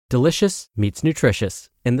Delicious meets nutritious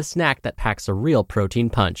in the snack that packs a real protein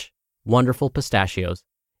punch. Wonderful Pistachios.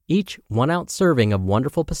 Each 1-ounce serving of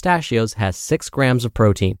Wonderful Pistachios has 6 grams of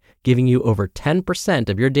protein, giving you over 10%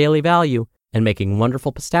 of your daily value and making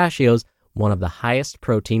Wonderful Pistachios one of the highest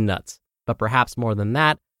protein nuts. But perhaps more than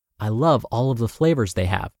that, I love all of the flavors they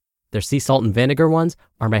have. Their sea salt and vinegar ones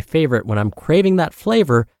are my favorite when I'm craving that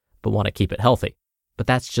flavor but want to keep it healthy. But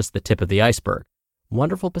that's just the tip of the iceberg.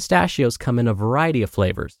 Wonderful Pistachios come in a variety of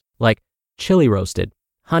flavors, like chili roasted,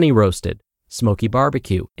 honey roasted, smoky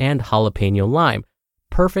barbecue, and jalapeno lime,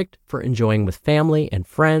 perfect for enjoying with family and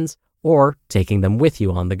friends or taking them with you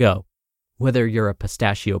on the go. Whether you're a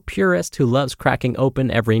pistachio purist who loves cracking open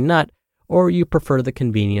every nut, or you prefer the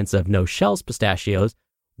convenience of no-shells pistachios,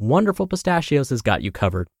 Wonderful Pistachios has got you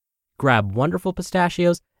covered. Grab Wonderful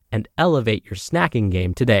Pistachios and elevate your snacking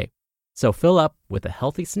game today. So fill up with a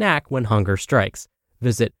healthy snack when hunger strikes.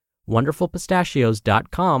 Visit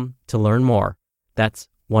wonderfulpistachios.com to learn more. That's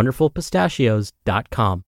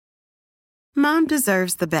wonderfulpistachios.com. Mom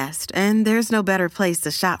deserves the best, and there's no better place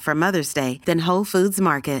to shop for Mother's Day than Whole Foods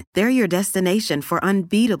Market. They're your destination for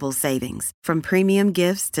unbeatable savings, from premium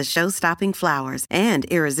gifts to show-stopping flowers and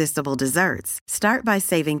irresistible desserts. Start by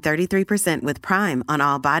saving 33% with Prime on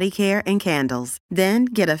all body care and candles. Then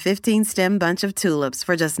get a 15-stem bunch of tulips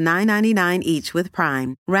for just $9.99 each with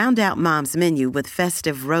Prime. Round out Mom's menu with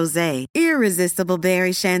festive rosé, irresistible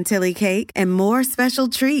berry chantilly cake, and more special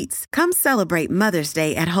treats. Come celebrate Mother's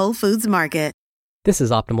Day at Whole Foods Market. This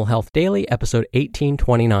is Optimal Health Daily, episode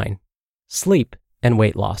 1829, Sleep and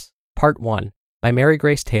Weight Loss, Part 1, by Mary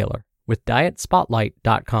Grace Taylor, with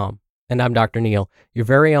DietSpotlight.com. And I'm Dr. Neal, your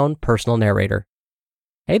very own personal narrator.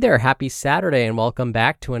 Hey there, happy Saturday, and welcome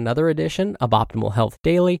back to another edition of Optimal Health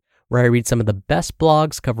Daily, where I read some of the best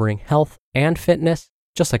blogs covering health and fitness,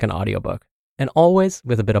 just like an audiobook, and always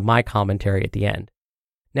with a bit of my commentary at the end.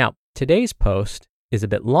 Now, today's post is a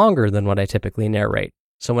bit longer than what I typically narrate,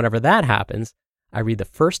 so whenever that happens, I read the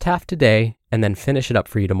first half today and then finish it up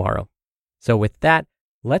for you tomorrow. So with that,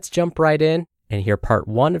 let's jump right in and hear part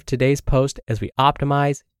 1 of today's post as we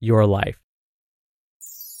optimize your life.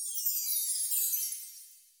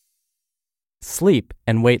 Sleep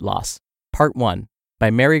and Weight Loss, Part 1,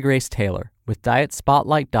 by Mary Grace Taylor, with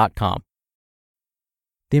DietSpotlight.com.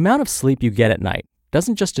 The amount of sleep you get at night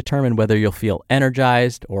doesn't just determine whether you'll feel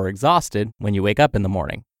energized or exhausted when you wake up in the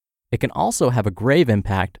morning. It can also have a grave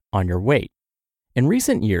impact on your weight. In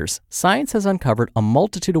recent years, science has uncovered a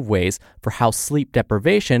multitude of ways for how sleep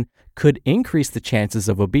deprivation could increase the chances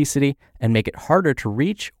of obesity and make it harder to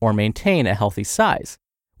reach or maintain a healthy size,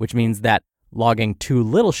 which means that logging too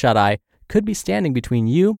little shut-eye could be standing between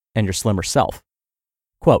you and your slimmer self.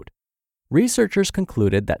 Quote, researchers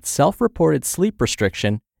concluded that self-reported sleep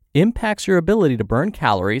restriction impacts your ability to burn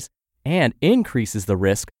calories and increases the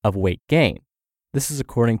risk of weight gain. This is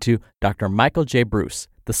according to Dr. Michael J. Bruce,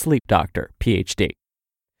 the sleep doctor, PhD.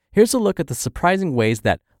 Here's a look at the surprising ways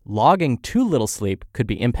that logging too little sleep could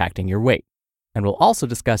be impacting your weight. And we'll also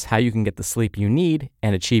discuss how you can get the sleep you need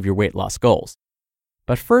and achieve your weight loss goals.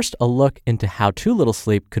 But first, a look into how too little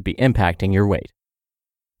sleep could be impacting your weight.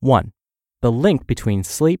 1. The link between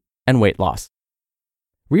sleep and weight loss.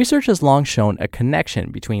 Research has long shown a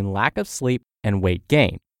connection between lack of sleep and weight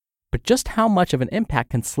gain. But just how much of an impact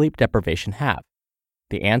can sleep deprivation have?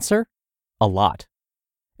 The answer? A lot.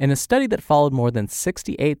 In a study that followed more than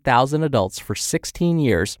 68,000 adults for 16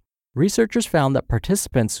 years, researchers found that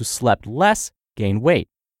participants who slept less gained weight.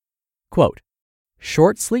 Quote,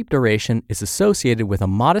 short sleep duration is associated with a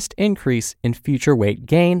modest increase in future weight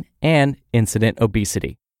gain and incident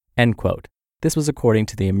obesity. End quote. This was according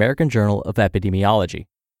to the American Journal of Epidemiology.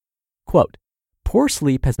 Quote, poor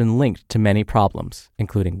sleep has been linked to many problems,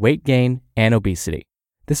 including weight gain and obesity.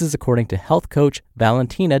 This is according to health coach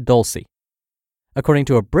Valentina Dolci. According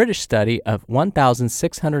to a British study of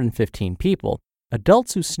 1,615 people,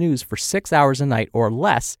 adults who snooze for 6 hours a night or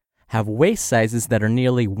less have waist sizes that are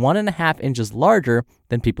nearly 1.5 inches larger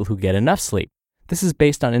than people who get enough sleep. This is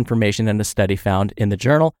based on information in a study found in the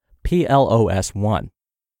journal PLOS One.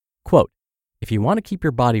 Quote, if you want to keep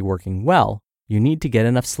your body working well, you need to get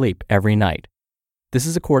enough sleep every night. This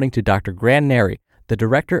is according to Dr. Gran Neri, the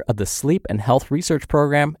director of the Sleep and Health Research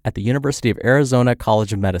Program at the University of Arizona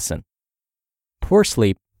College of Medicine. Poor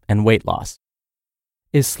sleep and weight loss.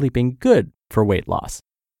 Is sleeping good for weight loss?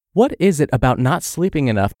 What is it about not sleeping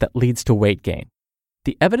enough that leads to weight gain?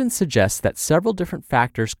 The evidence suggests that several different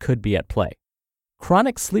factors could be at play.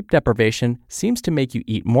 Chronic sleep deprivation seems to make you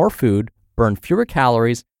eat more food, burn fewer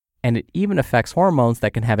calories, and it even affects hormones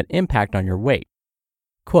that can have an impact on your weight.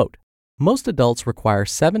 Quote, most adults require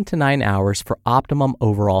 7 to 9 hours for optimum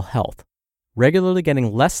overall health. Regularly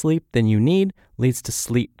getting less sleep than you need leads to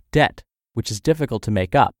sleep debt, which is difficult to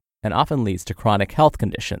make up and often leads to chronic health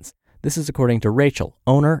conditions. This is according to Rachel,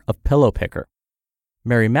 owner of Pillow Picker.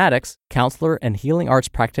 Mary Maddox, counselor and healing arts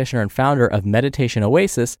practitioner and founder of Meditation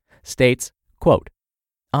Oasis, states, quote,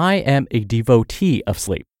 "I am a devotee of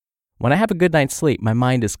sleep. When I have a good night's sleep, my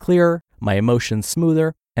mind is clearer, my emotions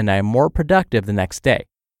smoother, and I am more productive the next day.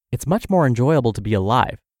 It's much more enjoyable to be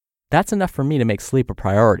alive. That's enough for me to make sleep a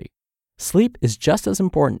priority. Sleep is just as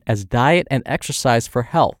important as diet and exercise for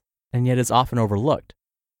health, and yet is often overlooked.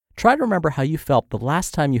 Try to remember how you felt the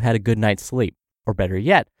last time you had a good night's sleep, or better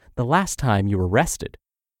yet, the last time you were rested.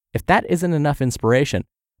 If that isn't enough inspiration,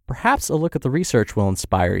 perhaps a look at the research will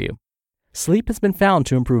inspire you. Sleep has been found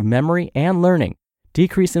to improve memory and learning,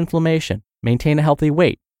 decrease inflammation, maintain a healthy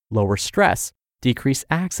weight, lower stress, decrease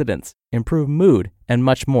accidents, improve mood, and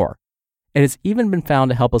much more. It has even been found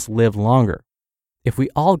to help us live longer. If we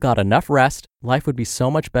all got enough rest, life would be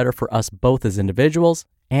so much better for us both as individuals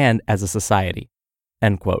and as a society."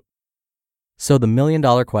 End quote. So the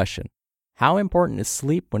million-dollar question, how important is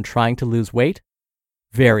sleep when trying to lose weight?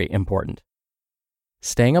 Very important.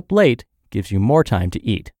 Staying up late gives you more time to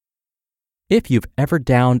eat. If you've ever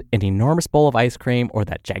downed an enormous bowl of ice cream or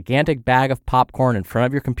that gigantic bag of popcorn in front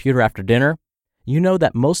of your computer after dinner, you know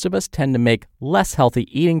that most of us tend to make less healthy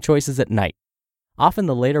eating choices at night. Often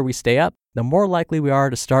the later we stay up, the more likely we are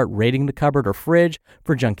to start raiding the cupboard or fridge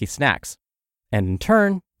for junky snacks. And in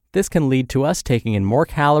turn, this can lead to us taking in more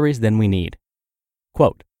calories than we need.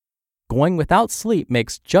 Quote, "Going without sleep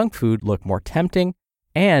makes junk food look more tempting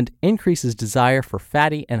and increases desire for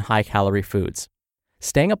fatty and high-calorie foods.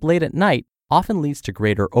 Staying up late at night often leads to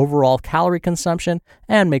greater overall calorie consumption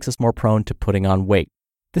and makes us more prone to putting on weight."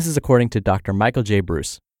 This is according to Dr. Michael J.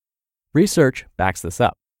 Bruce. Research backs this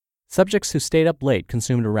up. Subjects who stayed up late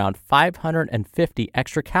consumed around 550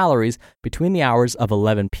 extra calories between the hours of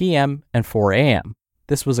 11 p.m. and 4 a.m.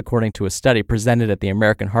 This was according to a study presented at the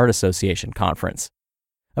American Heart Association conference.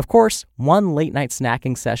 Of course, one late-night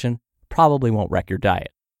snacking session probably won't wreck your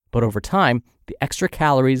diet, but over time, the extra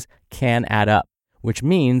calories can add up, which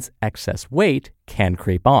means excess weight can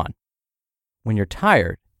creep on. When you're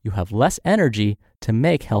tired, you have less energy to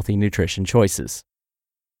make healthy nutrition choices.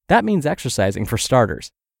 That means exercising for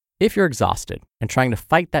starters. If you're exhausted and trying to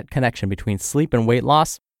fight that connection between sleep and weight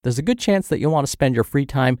loss, there's a good chance that you'll want to spend your free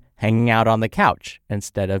time hanging out on the couch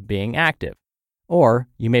instead of being active. Or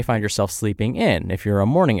you may find yourself sleeping in if you're a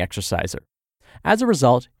morning exerciser. As a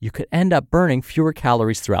result, you could end up burning fewer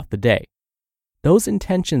calories throughout the day. Those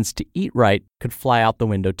intentions to eat right could fly out the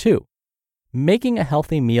window too. Making a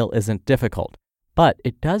healthy meal isn't difficult, but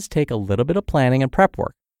it does take a little bit of planning and prep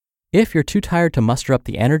work. If you're too tired to muster up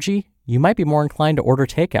the energy, you might be more inclined to order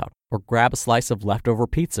takeout or grab a slice of leftover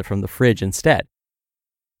pizza from the fridge instead.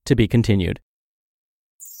 To be continued.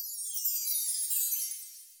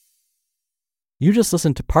 You just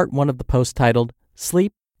listened to part 1 of the post titled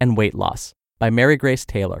Sleep and Weight Loss by Mary Grace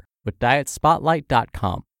Taylor with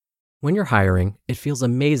DietSpotlight.com. When you're hiring, it feels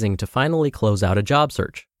amazing to finally close out a job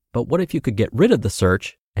search. But what if you could get rid of the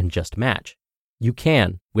search and just match? You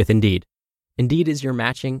can with Indeed. Indeed is your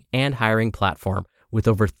matching and hiring platform with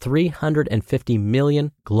over 350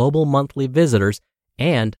 million global monthly visitors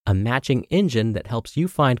and a matching engine that helps you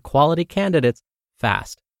find quality candidates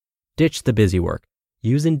fast. Ditch the busy work.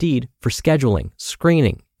 Use Indeed for scheduling,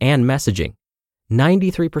 screening, and messaging.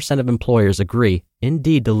 93% of employers agree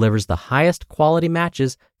Indeed delivers the highest quality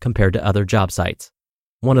matches compared to other job sites.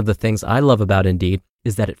 One of the things I love about Indeed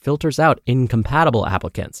is that it filters out incompatible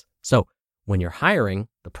applicants. So when you're hiring,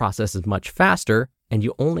 the process is much faster and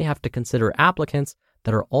you only have to consider applicants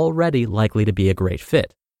that are already likely to be a great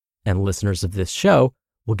fit. And listeners of this show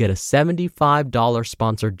will get a $75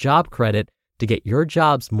 sponsored job credit to get your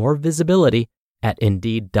jobs more visibility at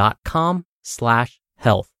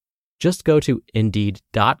Indeed.com/health. Just go to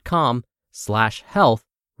Indeed.com/health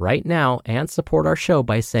right now and support our show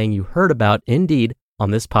by saying you heard about Indeed on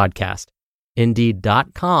this podcast.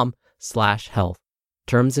 Indeed.com/health.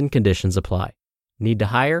 Terms and conditions apply. Need to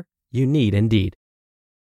hire? You need Indeed.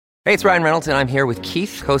 Hey, it's Ryan Reynolds, and I'm here with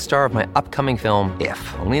Keith, co-star of my upcoming film,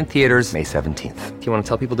 If, only in theaters May 17th. Do you want to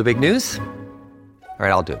tell people the big news? All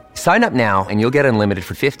right, I'll do it. Sign up now and you'll get unlimited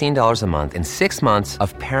for $15 a month and 6 months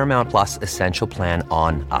of Paramount Plus Essential Plan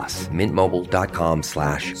on us.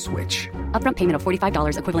 MintMobile.com/switch. Upfront payment of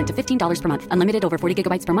 $45 equivalent to $15 per month. Unlimited over 40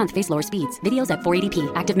 gigabytes per month. Face lower speeds. Videos at 480p.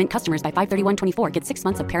 Active Mint customers by 531.24 get 6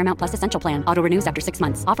 months of Paramount Plus Essential Plan. Auto renews after 6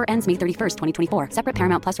 months. Offer ends May 31st, 2024. Separate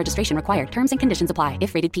Paramount Plus registration required. Terms and conditions apply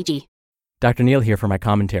if rated PG. Dr. Neal here for my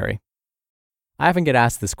commentary. I often get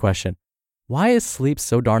asked this question: why is sleep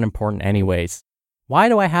so darn important anyways? Why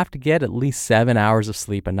do I have to get at least 7 hours of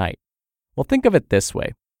sleep a night? Well, think of it this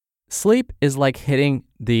way. Sleep is like hitting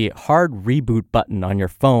the hard reboot button on your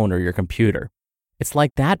phone or your computer. It's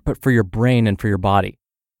like that, but for your brain and for your body.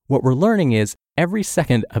 What we're learning is every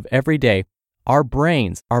second of every day, our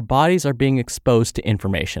brains, our bodies are being exposed to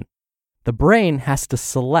information. The brain has to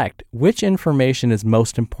select which information is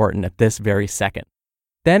most important at this very second.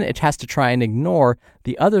 Then it has to try and ignore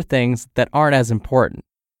the other things that aren't as important.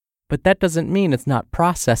 But that doesn't mean it's not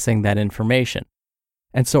processing that information.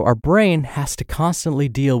 And so our brain has to constantly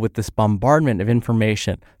deal with this bombardment of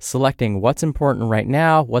information, selecting what's important right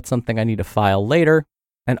now, what's something I need to file later,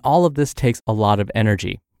 and all of this takes a lot of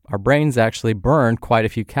energy. Our brains actually burn quite a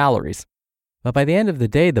few calories. But by the end of the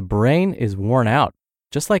day, the brain is worn out.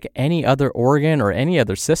 Just like any other organ or any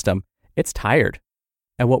other system, it's tired.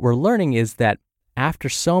 And what we're learning is that after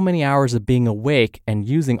so many hours of being awake and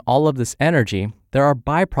using all of this energy, there are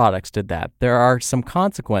byproducts to that. There are some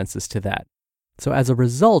consequences to that. So as a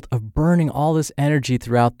result of burning all this energy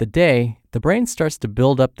throughout the day, the brain starts to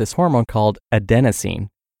build up this hormone called adenosine.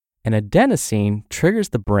 And adenosine triggers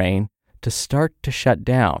the brain to start to shut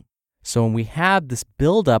down. So when we have this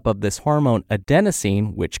buildup of this hormone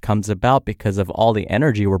adenosine, which comes about because of all the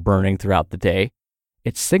energy we're burning throughout the day,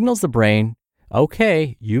 it signals the brain,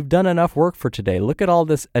 okay, you've done enough work for today. Look at all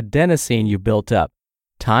this adenosine you built up.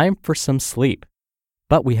 Time for some sleep.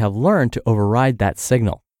 But we have learned to override that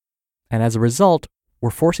signal. And as a result, we're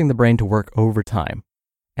forcing the brain to work overtime.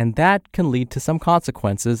 And that can lead to some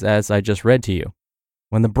consequences, as I just read to you.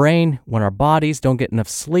 When our bodies don't get enough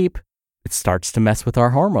sleep, it starts to mess with our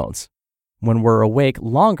hormones. When we're awake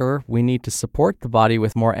longer, we need to support the body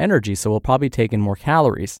with more energy, so we'll probably take in more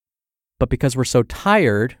calories. But because we're so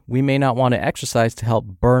tired, we may not want to exercise to help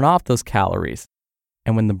burn off those calories.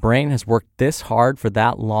 And when the brain has worked this hard for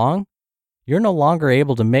that long, you're no longer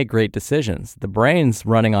able to make great decisions. The brain's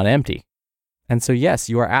running on empty. And so yes,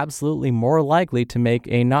 you are absolutely more likely to make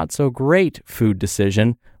a not so great food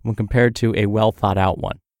decision when compared to a well thought out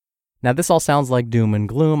one. Now, this all sounds like doom and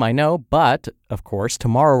gloom, I know, but of course,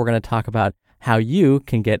 tomorrow we're going to talk about how you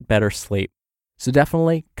can get better sleep. So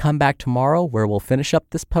definitely come back tomorrow where we'll finish up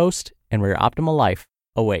this post and where your optimal life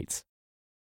awaits.